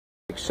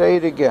Say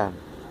it again.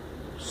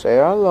 Say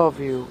I love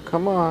you.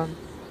 Come on.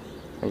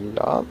 I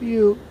love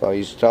you. Oh,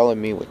 he's telling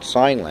me with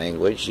sign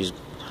language. He's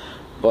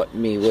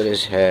butting me with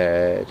his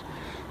head.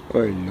 I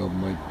love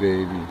my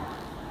baby.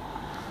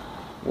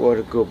 What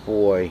a good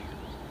boy.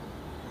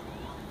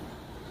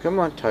 Come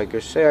on,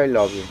 Tiger. Say I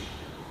love you.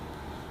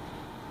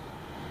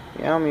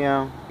 Meow,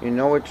 meow. You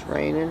know it's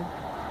raining?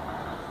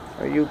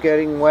 Are you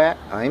getting wet?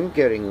 I'm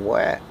getting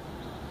wet.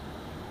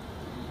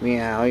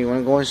 Meow. You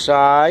want to go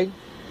inside?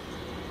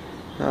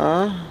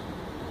 Huh?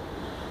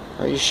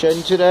 Are you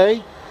shedding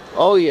today?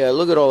 Oh yeah,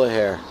 look at all the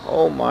hair.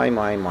 Oh my.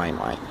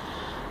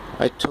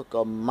 I took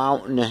a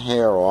mountain of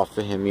hair off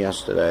of him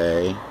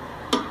yesterday.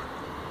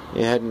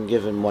 He hadn't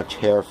given much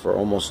hair for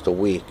almost a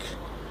week.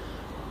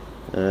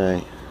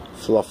 I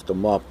fluffed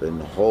him up,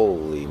 and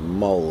holy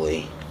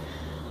moly.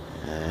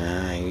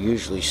 I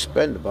usually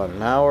spend about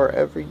an hour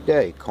every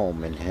day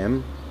combing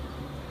him.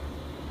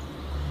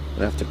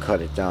 I have to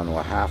cut it down to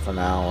a half an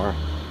hour.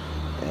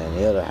 And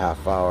the other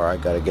half hour I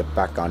gotta get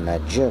back on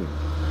that gym.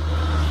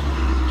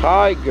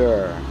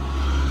 Tiger,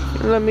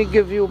 let me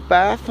give you a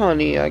bath,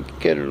 honey. I can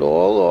get it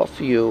all off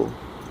of you.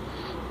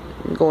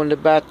 Go in the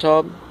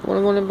bathtub.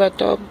 Wanna go in the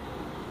bathtub?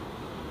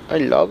 I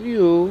love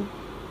you.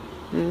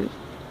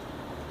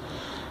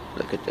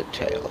 Look at the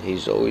tail.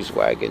 He's always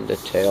wagging the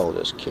tail,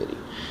 this kitty.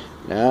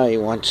 Now he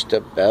wants the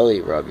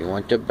belly rub. You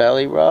want the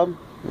belly rub?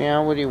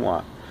 Meow, what do you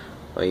want?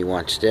 Well, he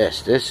wants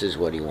this. This is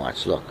what he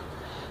wants. Look.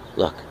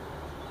 Look.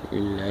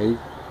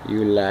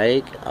 You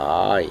like?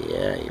 Ah,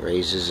 yeah. He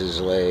raises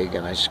his leg,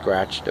 and I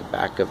scratch the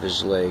back of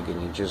his leg,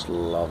 and he just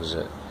loves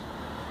it.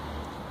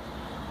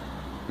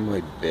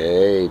 My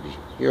baby.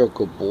 You're a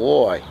good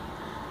boy.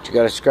 But you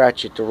gotta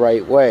scratch it the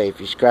right way. If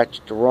you scratch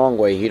it the wrong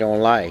way, he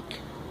don't like.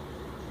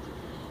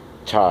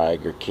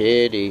 Tiger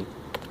kitty.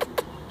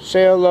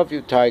 Say I love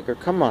you, Tiger.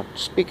 Come on,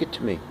 speak it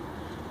to me.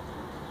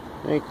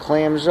 And he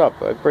clams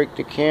up. I break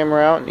the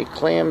camera out, and he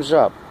clams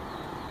up.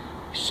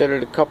 He said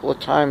it a couple of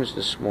times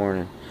this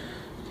morning.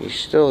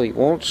 He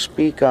won't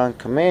speak on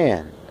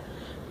command.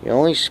 He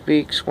only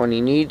speaks when he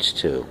needs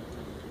to.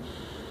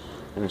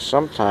 And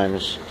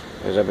sometimes,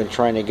 as I've been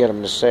trying to get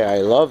him to say I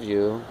love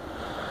you,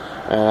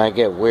 and I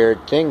get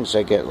weird things.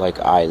 I get like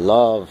I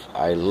love.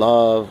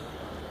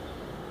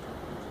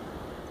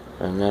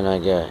 And then I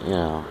get,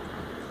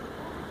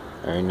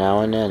 every now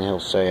and then he'll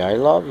say I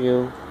love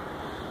you.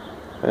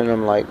 And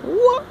I'm like,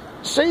 what?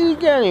 Say it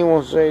again. He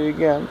won't say it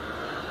again.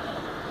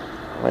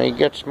 When he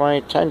gets my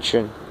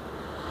attention.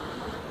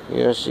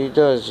 Yes, he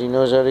does. He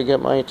knows how to get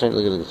my attention.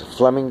 Look at the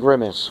Fleming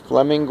Grimace.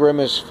 Fleming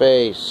Grimace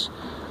face.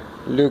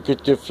 Look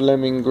at the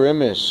Fleming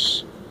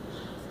Grimace.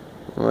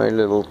 My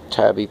little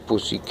tabby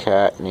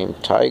pussycat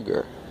named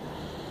Tiger.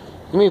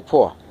 Give me a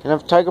paw. Can I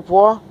have Tiger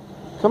paw?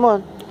 Come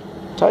on.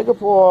 Tiger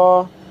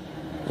paw.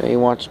 And he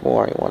wants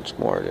more. He wants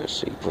more of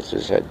this. He puts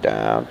his head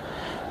down.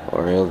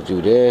 Or he'll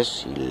do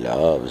this. He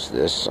loves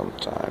this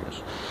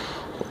sometimes.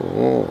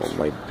 Oh,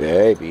 my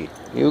baby.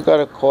 You got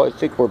a cold. I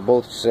think we're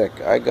both sick.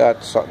 I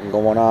got something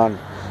going on.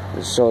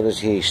 And so does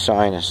he.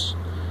 Sinus.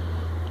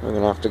 We're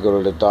going to have to go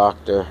to the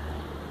doctor.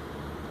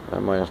 I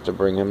might have to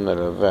bring him to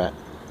the vet.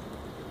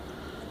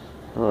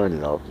 I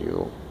love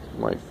you.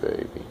 My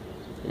baby.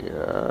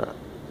 Yeah.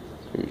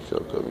 He's so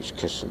good. He's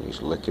kissing.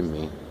 He's licking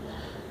me.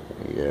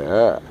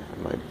 Yeah.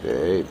 My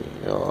baby.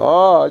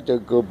 Oh, the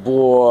good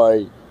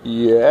boy.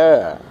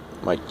 Yeah.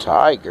 My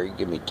tiger. You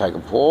give me tiger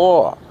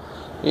paw.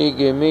 You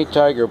give me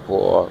tiger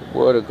paw.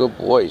 What a good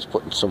boy. He's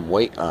putting some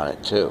weight on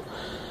it, too.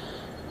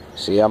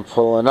 See, I'm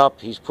pulling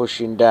up. He's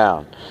pushing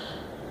down.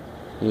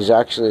 He's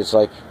actually, it's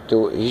like,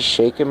 he's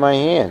shaking my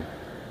hand.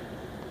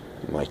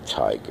 My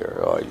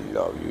tiger. I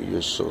love you.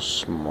 You're so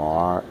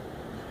smart.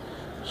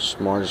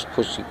 Smartest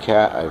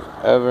pussycat I've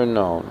ever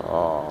known.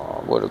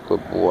 Oh, what a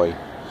good boy.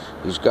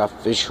 He's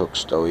got fish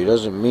hooks, though. He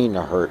doesn't mean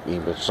to hurt me,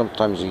 but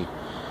sometimes he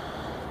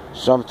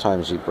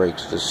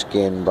breaks the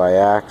skin by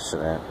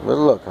accident. But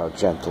look how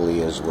gentle he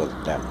is with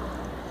them.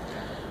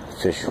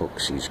 Fish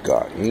hooks he's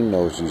got. He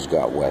knows he's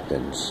got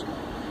weapons.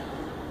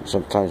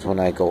 Sometimes when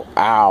I go,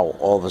 ow,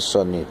 all of a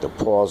sudden the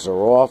paws are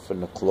off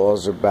and the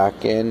claws are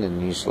back in,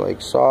 and he's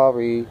like,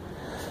 sorry.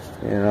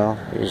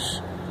 He's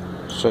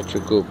such a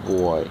good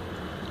boy.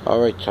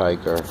 All right,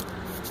 Tiger.